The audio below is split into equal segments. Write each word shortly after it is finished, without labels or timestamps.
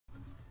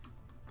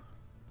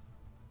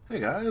Hey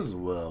guys,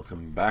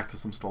 welcome back to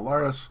some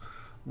Stellaris.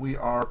 We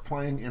are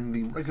playing in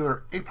the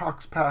regular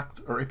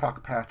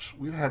APOC patch.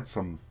 We've had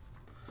some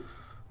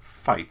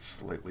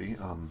fights lately.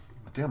 The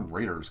damn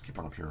raiders keep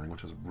on appearing,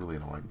 which is really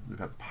annoying. We've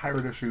had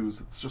pirate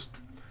issues. It's just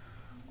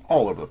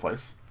all over the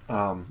place.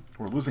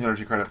 We're losing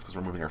energy credits because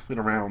we're moving our fleet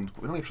around,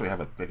 but we don't actually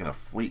have a big enough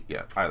fleet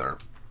yet either.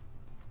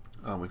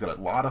 We've got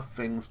a lot of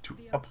things to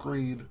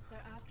upgrade.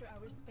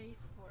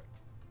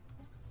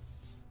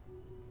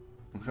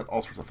 We've got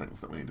all sorts of things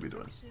that we need to be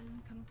doing.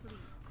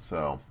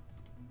 So,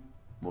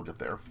 we'll get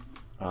there.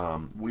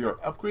 We are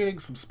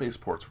upgrading some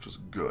spaceports, which is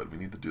good. We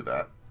need to do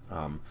that.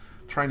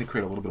 Trying to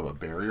create a little bit of a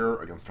barrier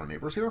against our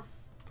neighbors here,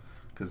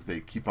 because they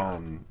keep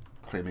on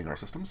claiming our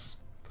systems.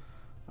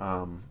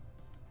 If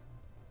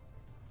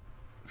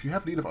you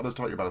have need of others to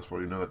tell you about us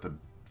for, you know that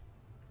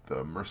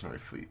the mercenary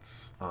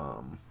fleets.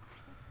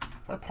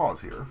 If I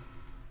pause here,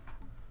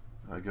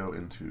 I go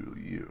into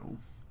you.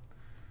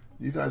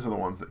 You guys are the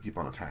ones that keep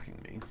on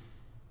attacking me.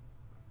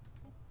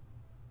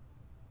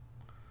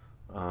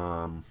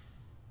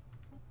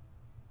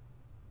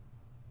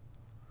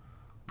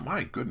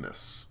 My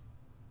goodness.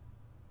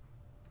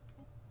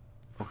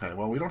 Okay,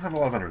 well, we don't have a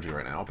lot of energy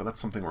right now, but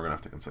that's something we're going to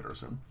have to consider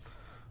soon.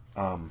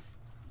 The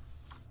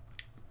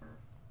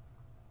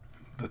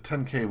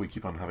 10K we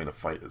keep on having to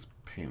fight is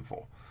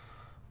painful.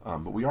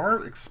 But we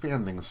are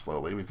expanding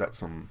slowly. We've got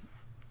some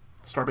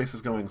star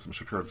bases going, some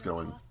shipyards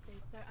going.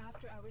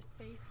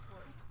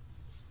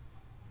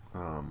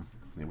 Yeah,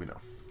 we know.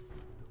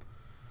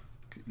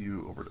 Get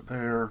you over to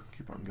there.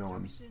 Keep on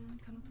going.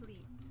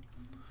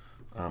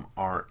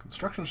 Our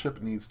construction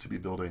ship needs to be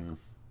building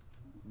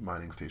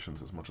mining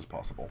stations as much as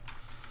possible.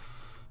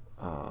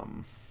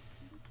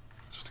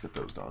 Just to get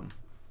those done.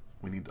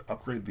 We need to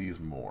upgrade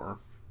these more.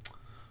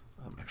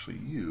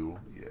 Actually,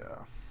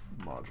 yeah,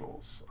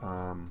 modules.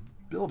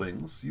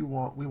 Buildings, we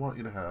want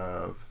you to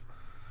have...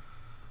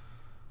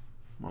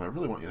 What I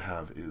really want you to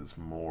have is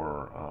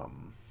more...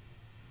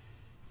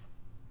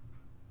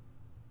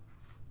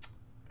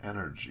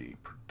 energy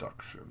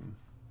production.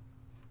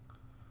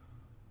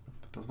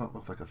 That does not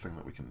look like a thing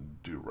that we can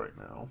do right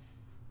now.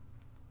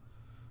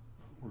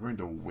 We're going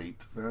to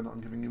wait then on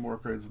giving you more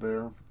upgrades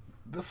there.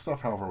 This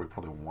stuff, however, we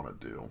probably want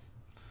to do.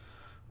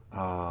 So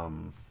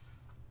I'm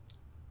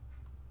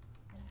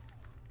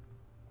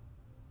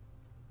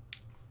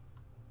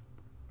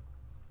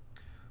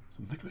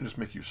thinking they just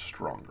make you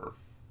stronger.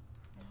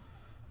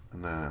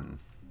 And then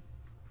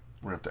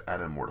we're going to have to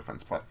add in more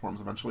defense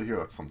platforms eventually here.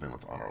 That's something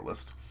that's on our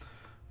list.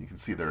 You can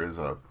see there is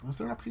a... Was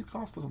there an upkeep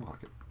cost? Doesn't look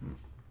like it.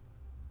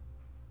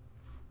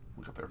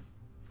 We'll get there.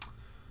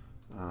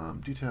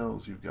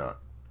 Details, you've got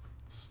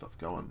stuff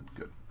going.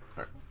 Good.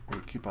 Alright, we're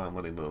going to keep on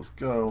letting those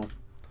go.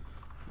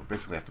 We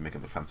basically have to make a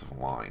defensive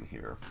line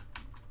here.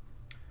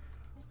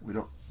 We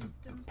don't...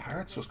 Did the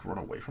pirates just run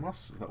away from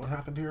us? Is that what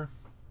happened here?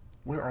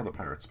 Where are the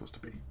pirates supposed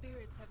to be? Okay,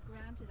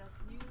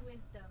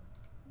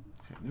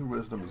 new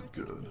wisdom is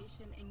good.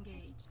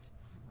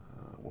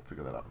 We'll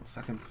figure that out in a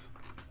second.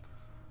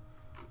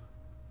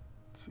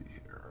 Let's see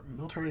here.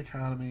 Military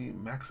Academy,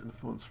 max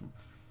influence from...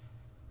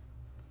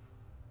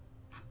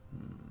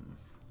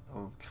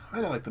 I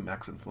kind of like the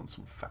max influence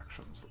from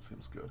factions. That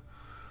seems good.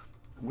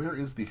 Where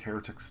is the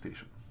heretic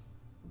station?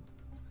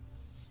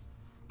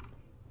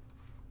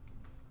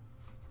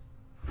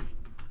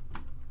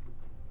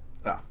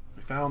 Ah,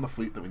 we found the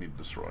fleet that we need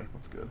to destroy.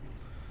 That's good.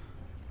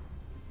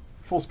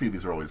 Full speed,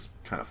 these are always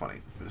kind of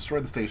funny. We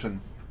destroyed the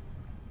station.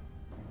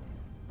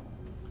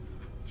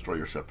 Destroy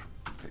your ship.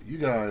 Okay, you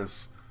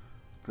guys...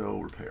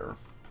 Go repair,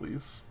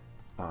 please.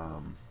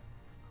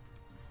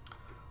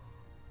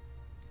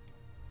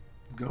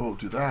 Go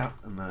do that,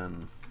 and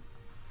then...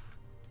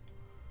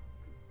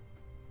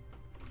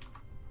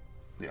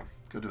 Yeah,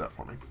 go do that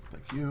for me.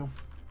 Thank you.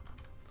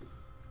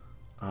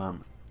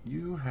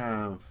 You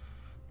have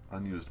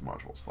unused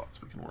module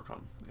slots we can work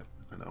on. Yep,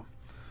 I know.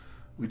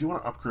 We do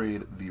want to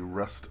upgrade the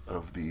rest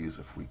of these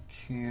if we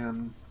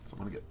can. So I'm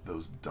going to get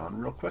those done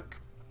real quick.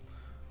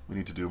 We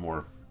need to do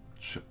more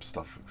ship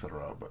stuff,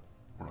 etc., but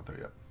we're not there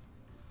yet.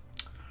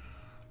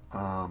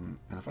 And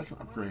if I can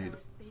upgrade...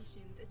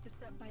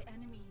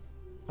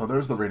 Oh,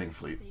 there's the raiding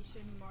fleet.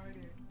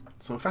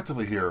 So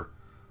effectively here,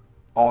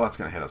 all that's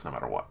going to hit us no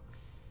matter what.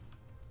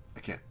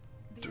 I can't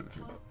do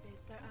anything about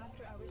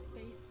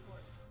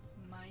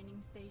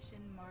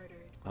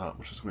it.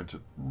 Which is going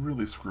to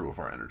really screw with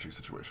our energy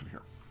situation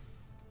here.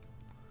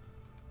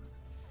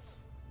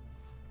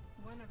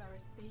 One of our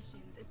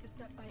stations is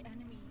beset by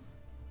enemies.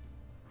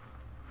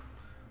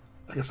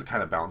 I guess it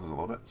kind of balances a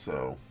little bit,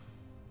 so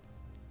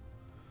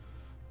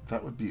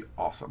that would be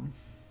awesome.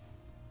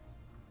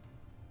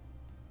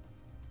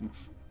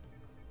 It's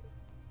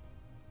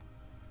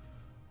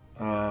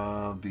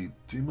the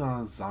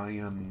Dima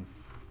Zion.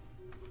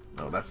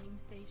 No, that's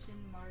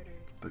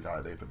the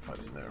guy they've been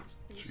fighting there.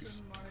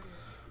 Jeez.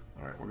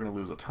 Alright, we're gonna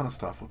lose a ton of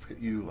stuff. Let's get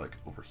you like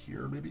over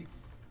here maybe.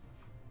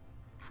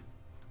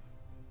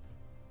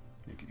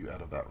 Get you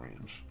out of that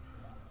range.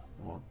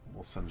 We'll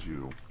send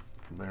you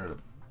from there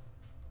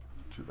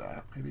to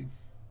that maybe.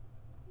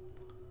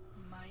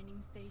 Mining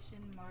Mining station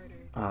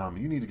martyred.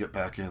 You need to get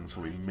back in,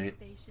 so we Mining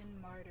station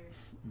martyred.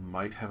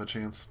 might have a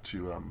chance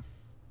to have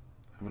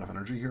enough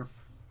energy here.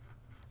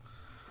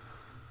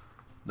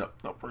 Nope,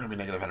 we're gonna be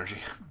negative energy.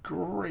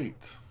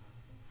 Great.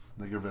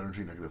 Negative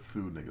energy, negative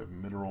food, negative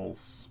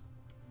minerals.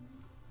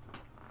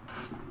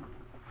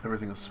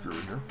 Everything is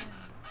screwed here.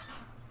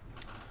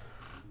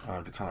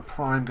 Katana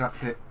Prime got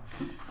hit.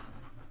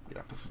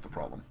 Yeah, this is the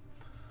problem.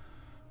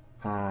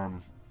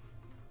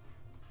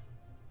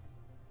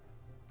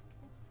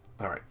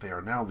 Alright, they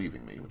are now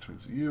leaving me, which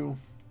means you.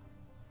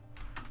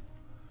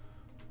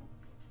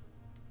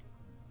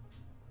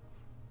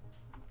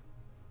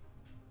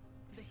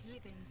 The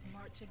heathens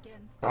march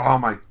against. Oh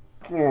my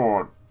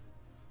god.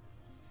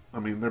 I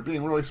mean, they're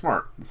being really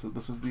smart.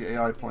 This is the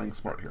AI playing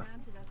smart here.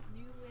 Granted us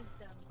new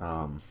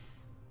wisdom.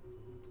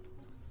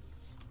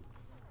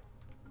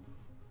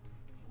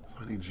 So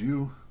I need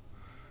you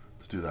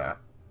to do that.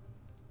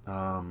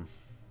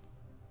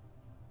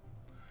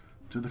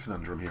 Do the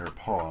conundrum here.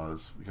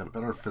 Pause. We got a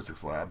better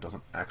physics lab.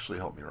 Doesn't actually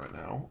help me right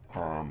now.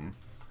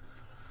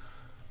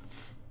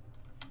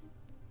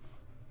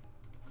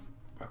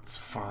 That's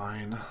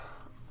fine.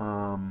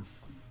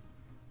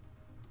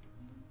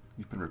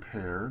 You've been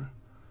repaired.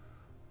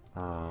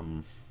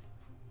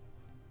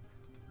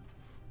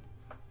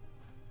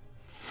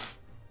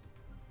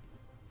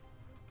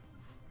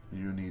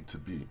 You need to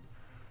be...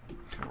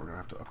 Okay, we're gonna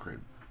have to upgrade.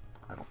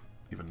 I don't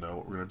even know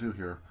what we're gonna do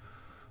here.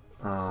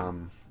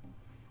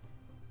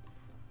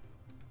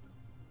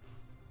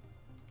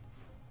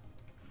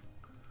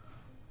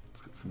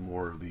 Let's get some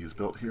more of these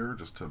built here,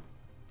 just to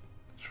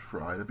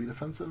try to be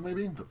defensive,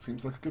 maybe? That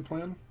seems like a good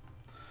plan.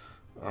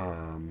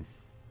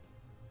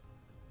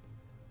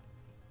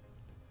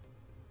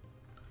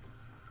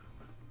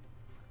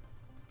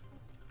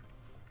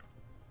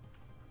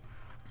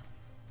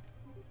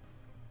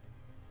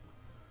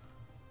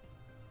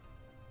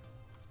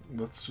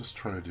 Let's just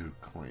try to do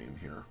claim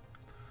here.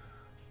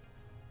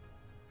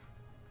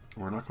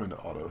 We're not going to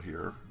auto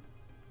here.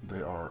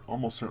 They are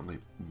almost certainly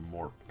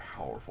more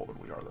powerful than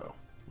we are, though,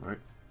 right?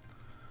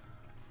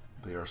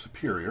 They are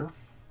superior.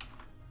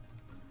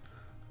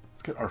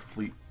 Let's get our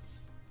fleet,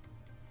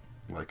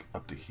 like,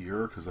 up to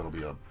here, because that'll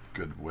be a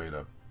good way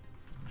to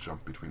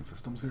jump between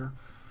systems here.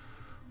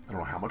 I don't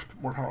know how much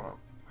more power.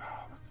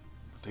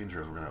 The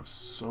danger is we're going to have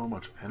so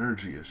much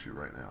energy issue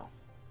right now.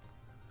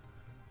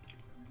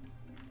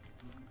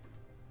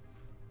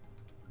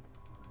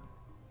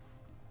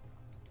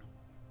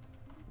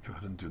 Go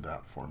ahead and do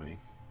that for me.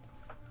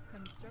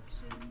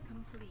 Construction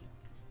complete.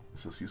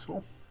 Is this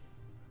useful?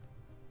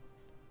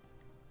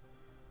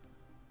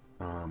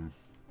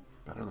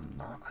 Better than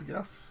not, I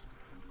guess.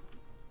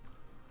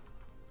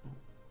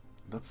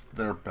 That's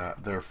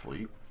their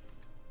fleet.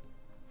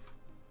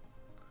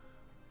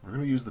 We're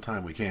going to use the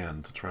time we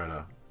can to try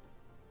to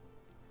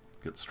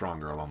get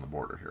stronger along the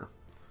border here.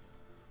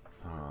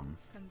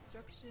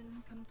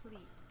 Construction complete.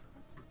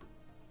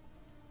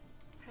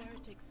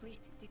 Heretic fleet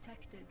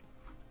detected.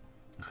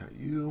 Okay,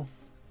 you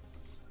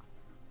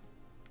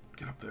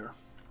get up there.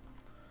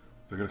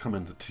 They're going to come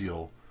into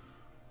Teal.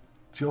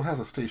 Teal has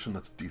a station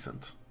that's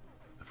decent.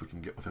 If we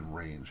can get within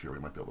range here, we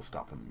might be able to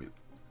stop them, you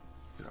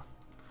know,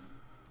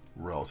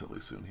 relatively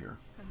soon here.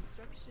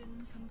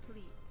 Construction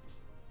complete.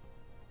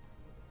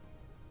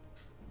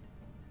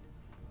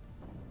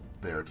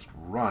 They're just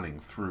running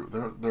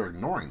through. They're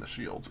ignoring the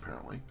shields,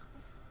 apparently.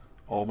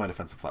 All my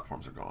defensive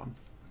platforms are gone.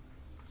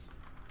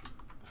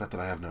 The fact that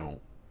I have no...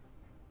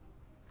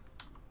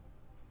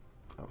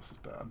 Oh, this is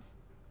bad.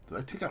 Did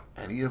I take out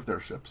any of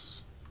their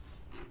ships?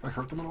 Did I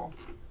hurt them at all?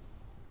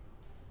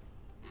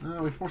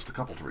 No, we forced a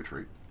couple to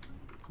retreat.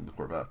 Some of the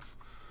corvettes.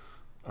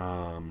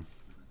 They're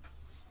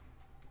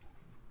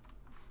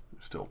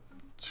still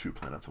 2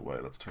 planets away.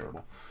 That's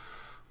terrible.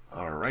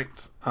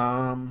 Alright.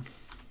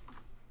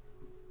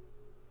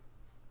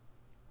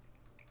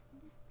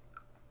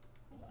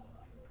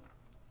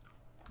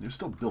 You're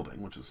still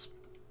building, which is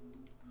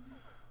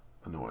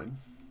annoying.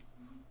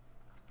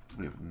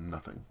 We have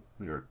nothing.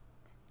 We are...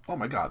 Oh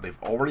my god, they've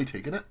already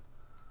taken it?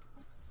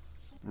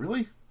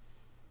 Really?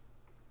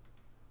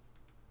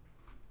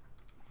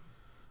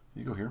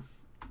 You go here.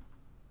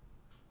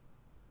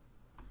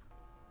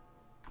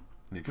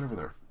 You get over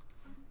there.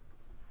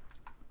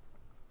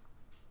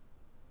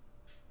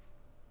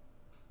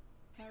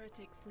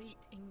 Heretic fleet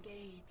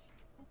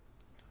engaged.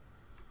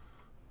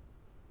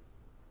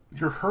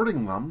 You're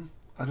hurting them.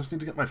 I just need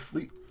to get my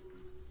fleet.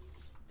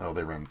 Oh,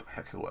 they ran the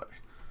heck away.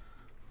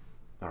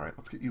 Alright,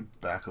 let's get you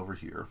back over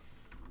here.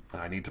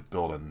 And I need to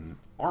build an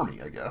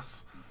army, I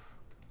guess.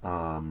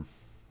 Oh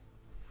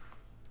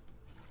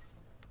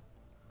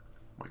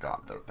my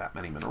god, there are that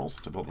many minerals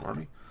to build an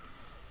army?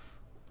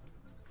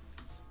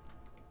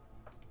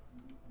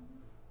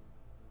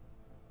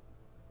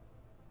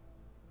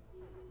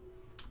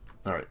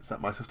 Alright, is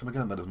that my system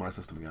again? That is my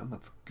system again.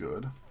 That's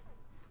good.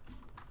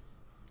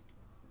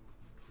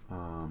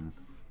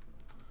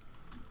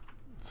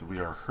 So we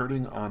are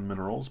hurting on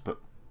minerals, but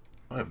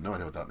I have no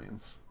idea what that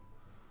means.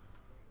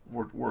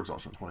 War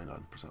exhaustion,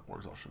 29% war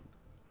exhaustion.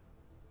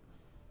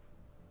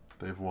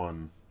 They've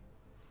won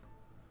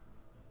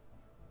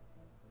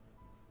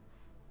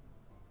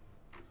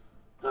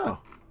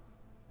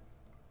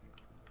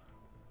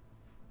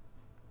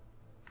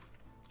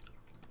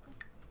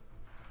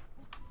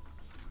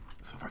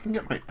can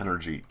get my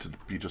energy to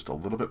be just a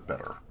little bit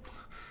better,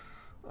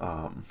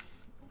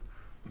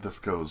 this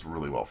goes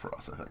really well for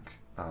us, I think.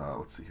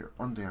 Let's see here.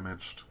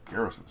 Undamaged.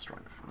 Garrison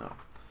strength. No.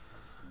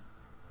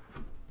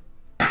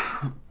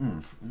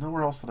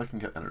 Nowhere else that I can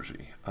get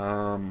energy.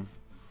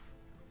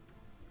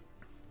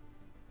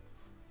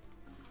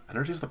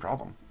 Energy is the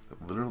problem.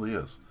 It literally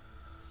is.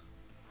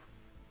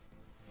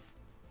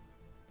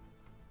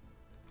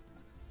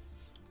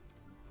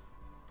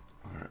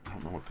 Alright, I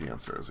don't know what the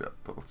answer is yet,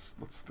 but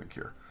let's think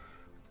here.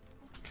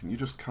 Can you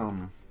just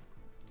come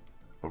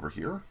over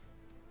here?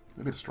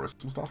 Maybe destroy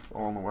some stuff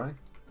along the way?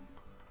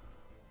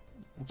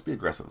 Let's be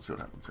aggressive and see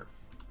what happens here.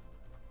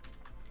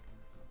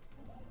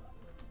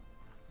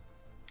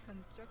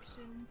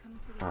 Construction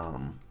complete.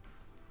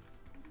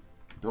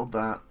 Build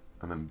that,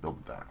 and then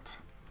build that.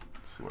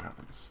 Let's see what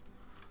happens.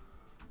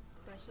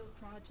 Special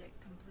project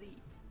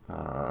complete.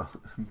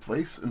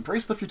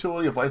 Embrace the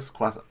futility of life's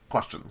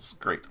questions.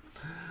 Great.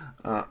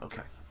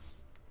 Okay.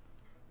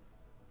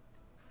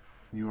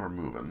 You are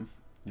moving.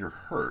 You're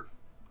hurt.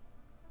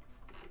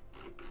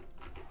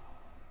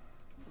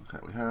 Okay,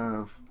 we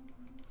have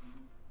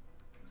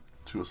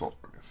 2 assault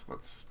rings.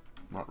 That's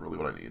not really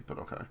what I need, but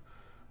okay.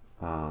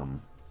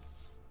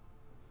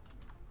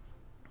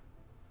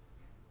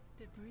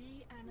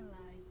 Debris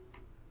analyzed.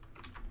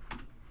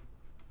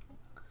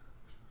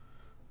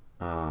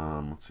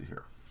 Let's see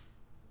here.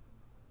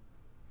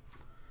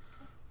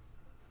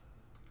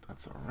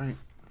 That's alright.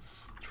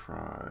 Let's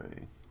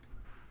try...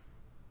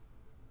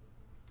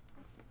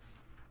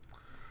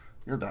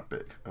 You're that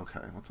big. Okay,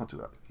 let's not do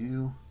that.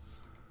 You...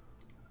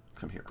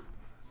 Come here.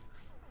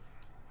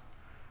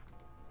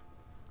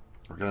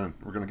 We're gonna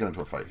get into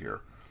a fight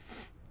here.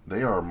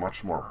 They are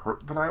much more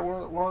hurt than I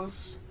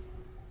was.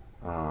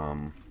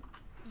 Incoming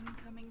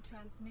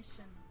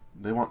transmission.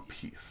 They want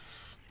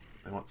peace.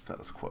 They want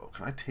status quo.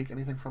 Can I take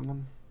anything from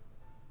them?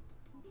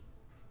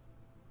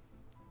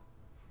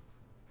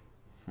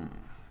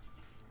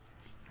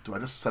 Do I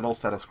just settle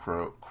status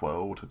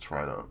quo to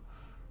try to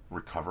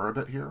recover a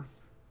bit here?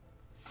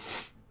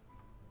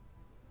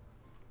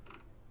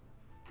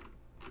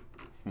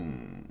 I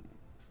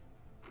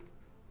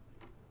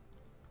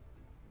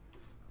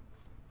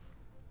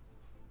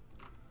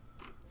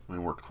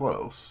mean, we're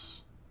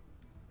close.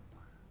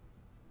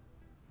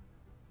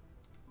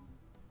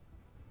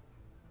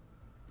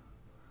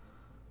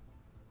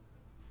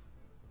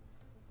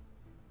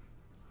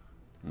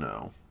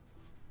 No.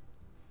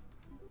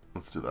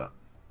 Let's do that.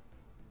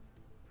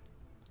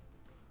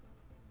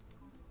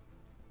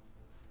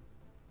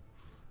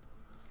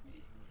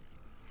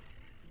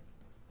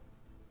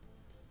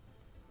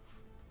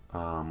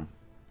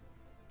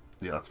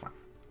 Yeah, that's fine.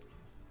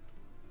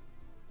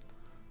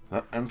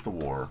 That ends the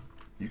war.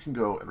 You can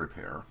go and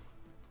repair.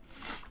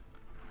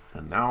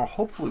 And now,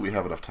 hopefully, we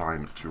have enough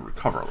time to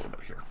recover a little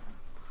bit here.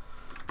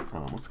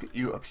 Let's get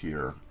you up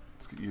here.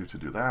 Let's get you to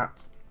do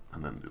that,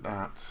 and then do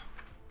that.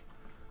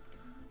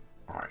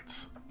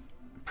 Alright.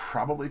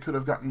 Probably could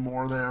have gotten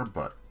more there,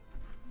 but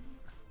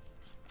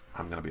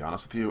I'm going to be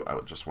honest with you, I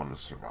would just want to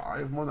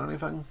survive more than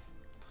anything.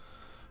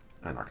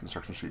 And our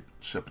construction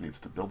ship needs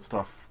to build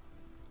stuff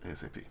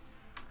ASAP.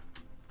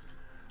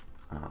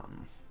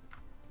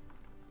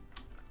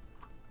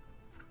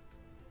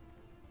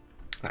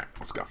 Alright,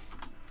 let's go.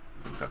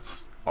 I think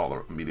that's all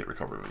the immediate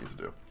recovery we need to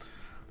do.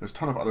 There's a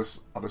ton of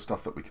other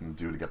stuff that we can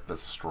do to get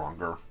this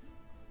stronger.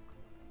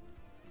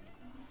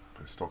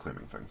 They're still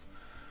claiming things.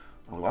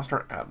 We lost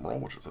our admiral,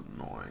 which is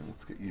annoying.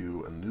 Let's get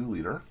you a new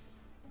leader.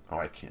 Oh,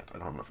 I can't. I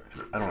don't have enough.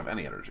 I don't have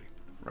any energy.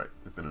 Right.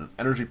 We've been an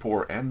energy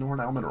poor and we're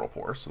now mineral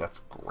poor, so that's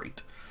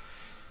great.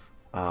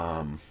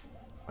 I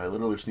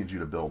literally just need you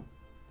to build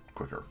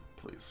quicker,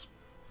 please.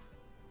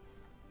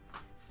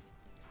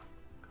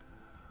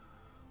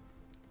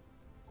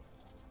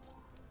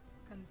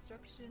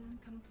 Construction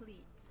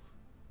complete.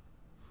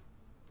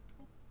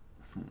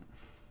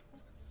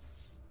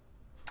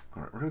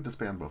 Alright, we're going to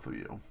disband both of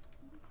you.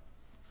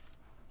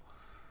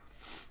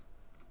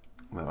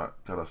 That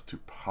got us to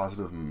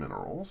positive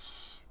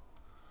minerals.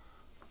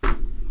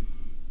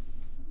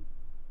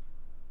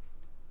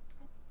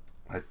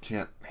 I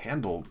can't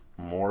handle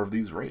more of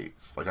these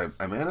raids. Like, I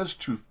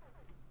managed to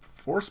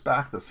force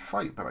back this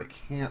fight, but I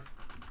can't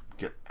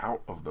get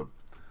out of the...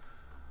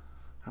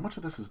 How much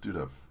of this is due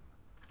to...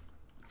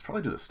 It's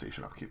probably due to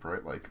station upkeep,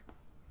 right? Like,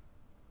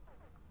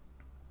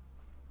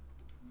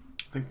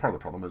 I think part of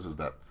the problem is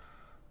that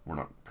we're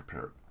not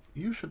prepared.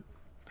 You should...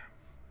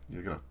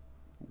 You're gonna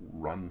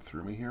run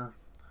through me here?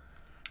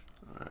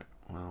 Alright,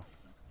 well...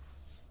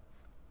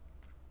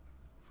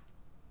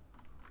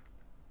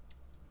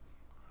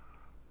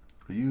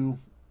 Are you...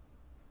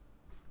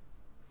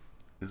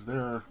 Is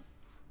there...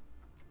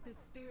 The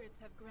spirits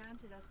have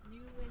granted us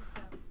new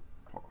wisdom.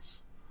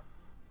 Pause.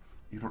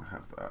 You don't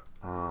have that.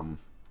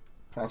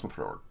 Plasma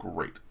thrower,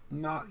 great.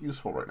 Not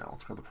useful right now.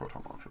 Let's grab the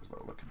proton launchers,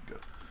 though. That could be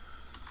good.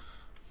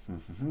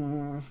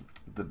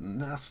 The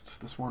nest,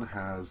 this one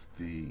has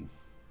the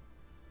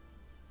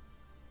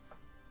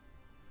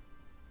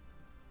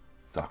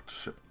docked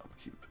ship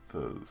upkeep.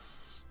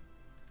 Those...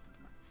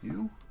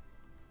 You?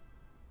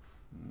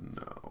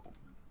 No.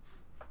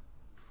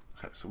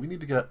 Okay, so we need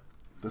to get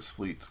this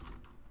fleet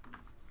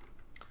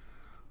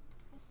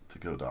to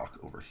go dock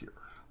over here.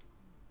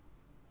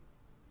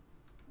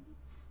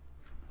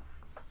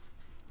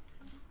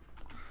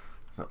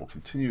 That will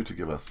continue to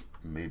give us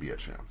maybe a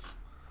chance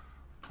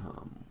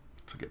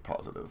to get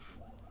positive.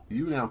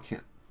 You now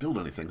can't build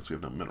anything because we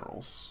have no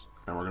minerals.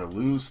 And we're going to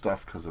lose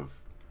stuff because of...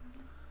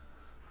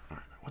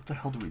 Alright, what the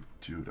hell do we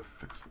do to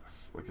fix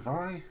this? Like, if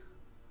I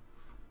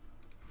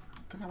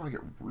think I want to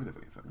get rid of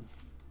anything.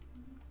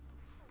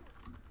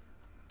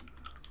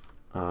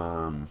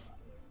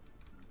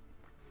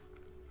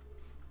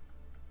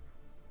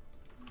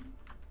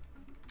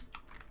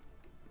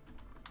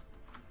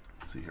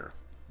 Let's see here.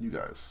 You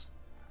guys.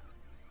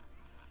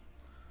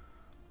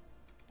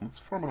 Let's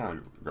form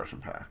an aggression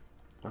pact.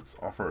 Let's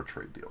offer a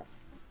trade deal.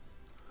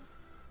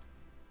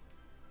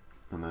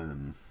 And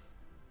then...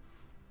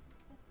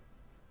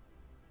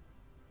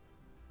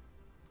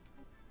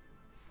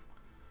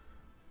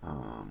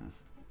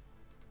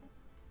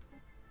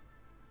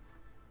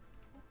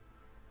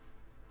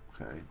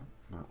 okay,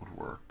 that would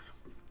work.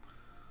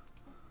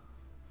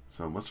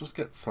 So let's just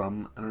get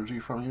some energy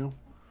from you.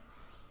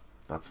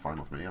 That's fine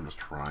with me. I'm just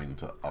trying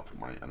to up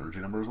my energy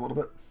numbers a little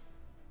bit.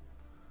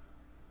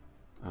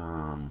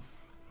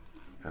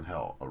 And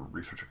hell, a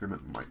research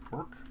agreement might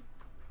work.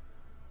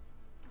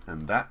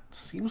 And that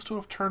seems to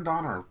have turned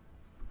on our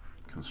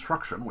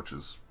construction, which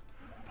is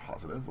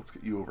positive. Let's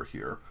get you over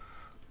here.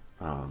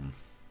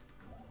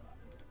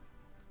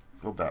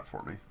 Build that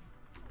for me.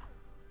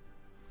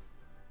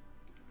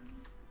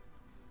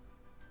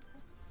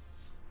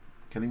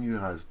 Getting you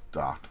guys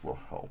docked will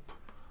help.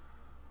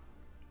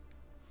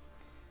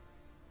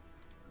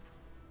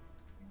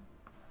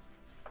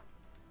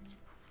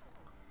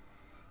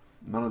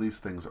 None of these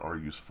things are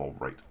useful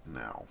right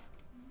now.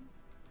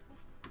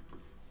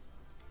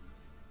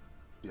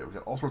 Yeah, we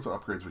got all sorts of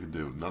upgrades we can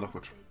do, none of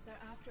which... Are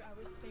after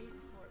our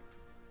spaceport.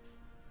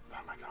 Oh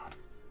my god.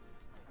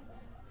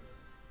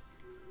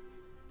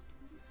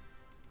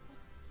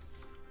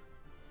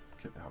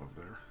 Get out of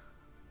there.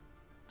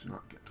 Do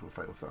not get into a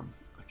fight with them.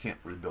 I can't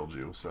rebuild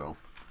you, so...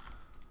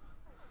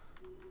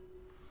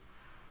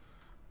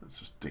 It's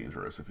just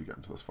dangerous if you get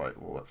into this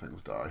fight. We'll let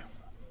things die.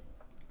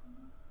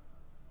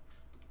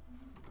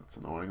 That's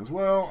annoying as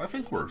well. I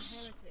think we're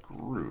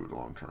screwed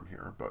long term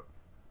here, but...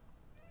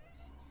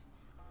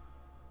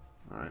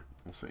 Alright,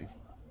 we'll see.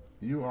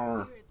 You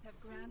are... Spirits have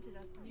granted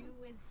us new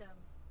wisdom.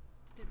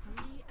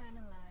 Debris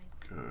analyzed.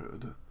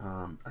 Good.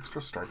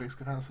 Extra starbase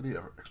capacity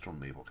or extra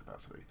naval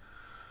capacity?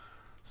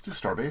 Let's do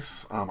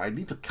starbase. I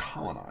need to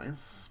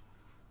colonize.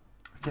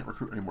 I can't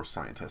recruit any more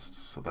scientists,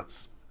 so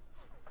that's...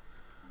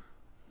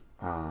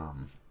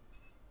 and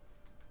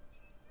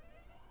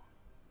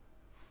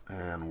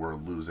we're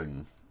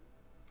losing...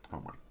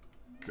 Oh my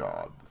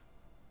god.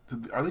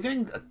 Are they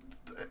getting...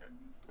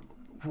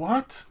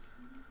 what?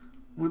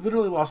 We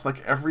literally lost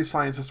like every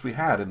scientist we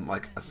had in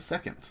like a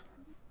second.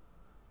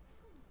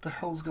 What the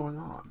hell's going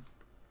on?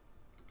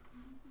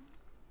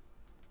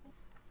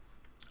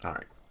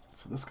 Alright.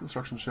 So this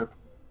construction ship...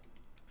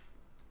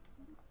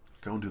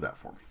 Go and do that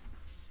for me.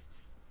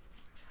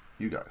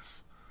 You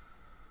guys.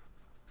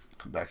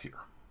 Come back here.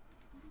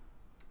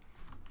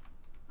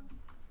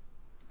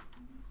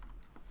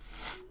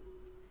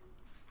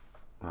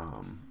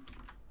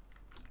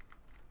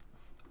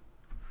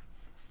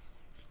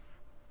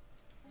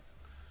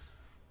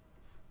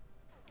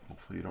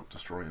 Hopefully you don't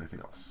destroy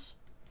anything else.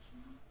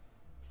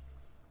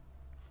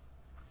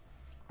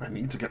 I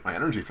need to get my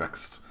energy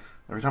fixed.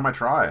 Every time I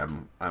try,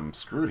 I'm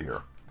screwed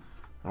here.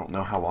 I don't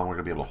know how long we're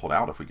going to be able to hold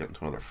out if we get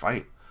into another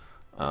fight.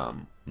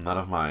 None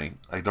of my...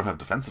 I don't have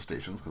defensive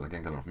stations because I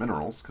can't get enough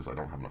minerals because I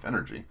don't have enough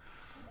energy.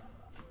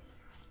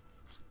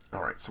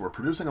 Alright, so we're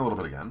producing a little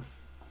bit again.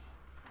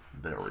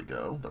 There we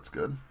go. That's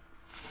good.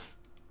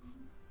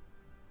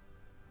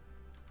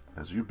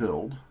 As you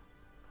build,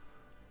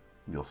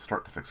 you'll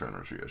start to fix our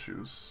energy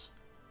issues.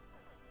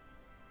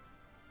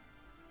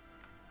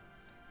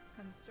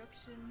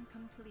 Construction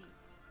complete.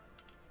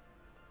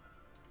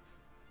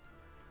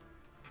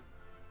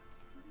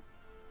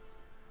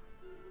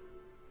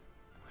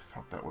 I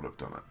thought that would have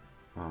done it.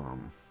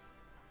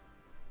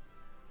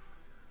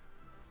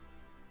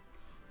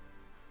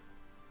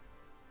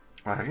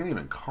 I can't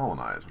even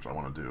colonize, which I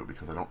want to do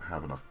because I don't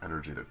have enough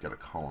energy to get a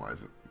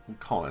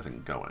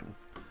colonizing going.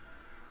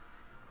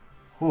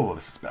 Oh,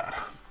 this is bad.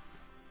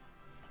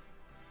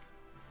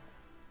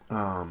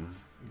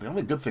 The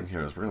only good thing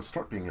here is we're going to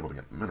start being able to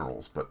get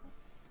minerals, but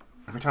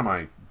every time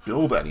I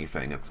build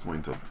anything, it's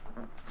going to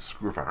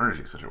screw up our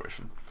energy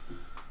situation.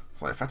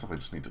 So I effectively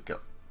just need to get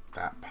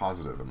that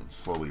positive and then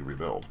slowly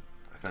rebuild,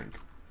 I think.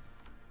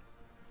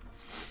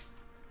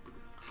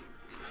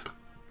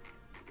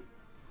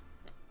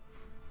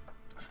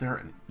 Is there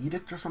an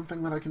edict or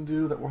something that I can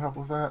do that will help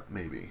with that?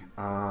 Maybe.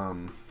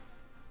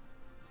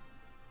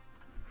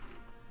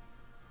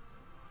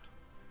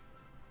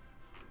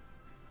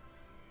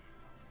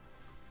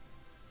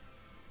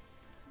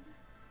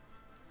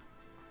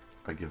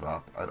 I give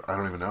up. I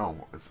don't even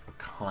know. It's a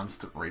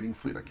constant raiding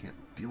fleet. I can't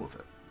deal with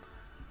it.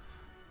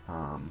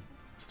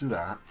 Let's do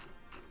that.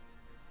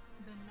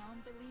 The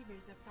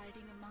non-believers are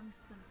fighting amongst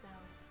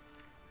themselves.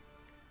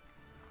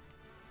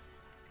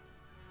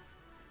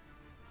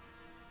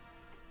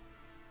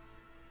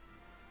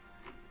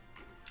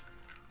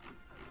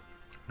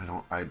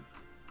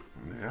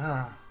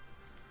 Yeah.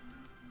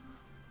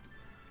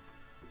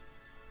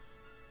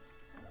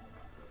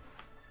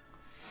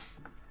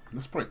 At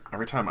this point,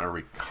 every time I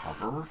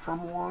recover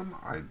from one,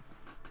 I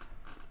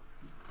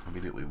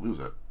immediately lose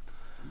it.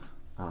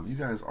 You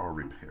guys are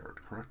repaired,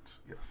 correct?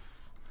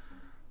 Yes.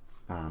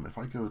 If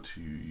I go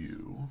to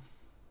you...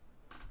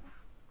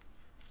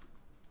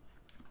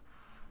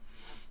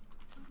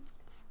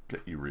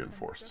 get you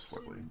reinforced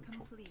slightly, which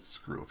will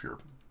screw if you're...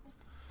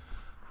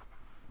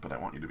 But I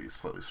want you to be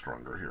slightly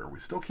stronger here. We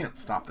still can't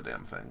stop the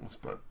damn things,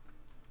 but...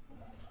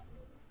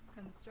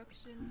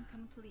 Construction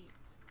complete.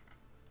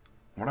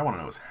 What I want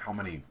to know is how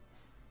many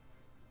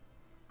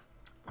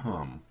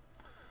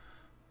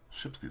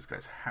ships these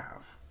guys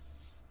have.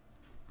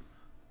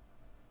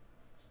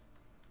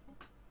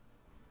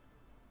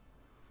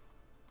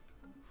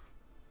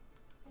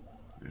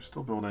 You're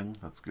still building.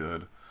 That's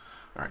good.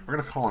 All right, we're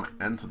going to call an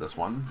end to this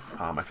one.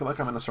 I feel like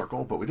I'm in a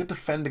circle, but we did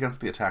defend against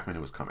the attack when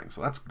it was coming,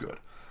 so that's good.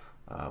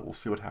 We'll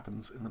see what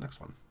happens in the next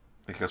one.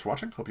 Thank you guys for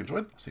watching. Hope you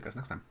enjoyed. I'll see you guys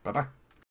next time. Bye-bye.